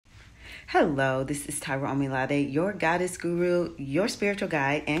Hello, this is Tyra Omilade, your goddess guru, your spiritual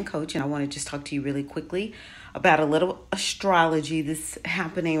guide and coach. And I want to just talk to you really quickly about a little astrology that's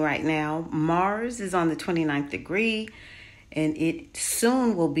happening right now. Mars is on the 29th degree and it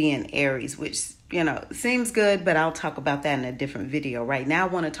soon will be in Aries, which, seems good, but I'll talk about that in a different video. Right now, I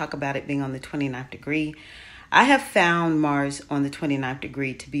want to talk about it being on the 29th degree. I have found Mars on the 29th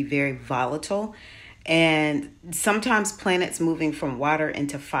degree to be very volatile. And sometimes planets moving from water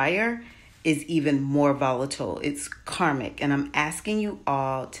into fire is even more volatile. It's karmic. And I'm asking you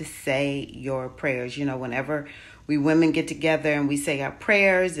all to say your prayers. Whenever we women get together and we say our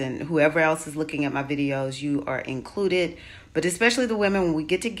prayers, and whoever else is looking at my videos, you are included. But especially the women, when we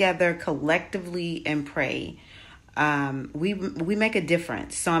get together collectively and pray, we make a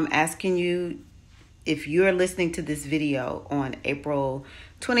difference. So I'm asking you, if you're listening to this video on April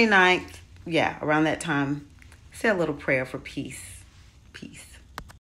 29th, around that time, say a little prayer for peace. Peace.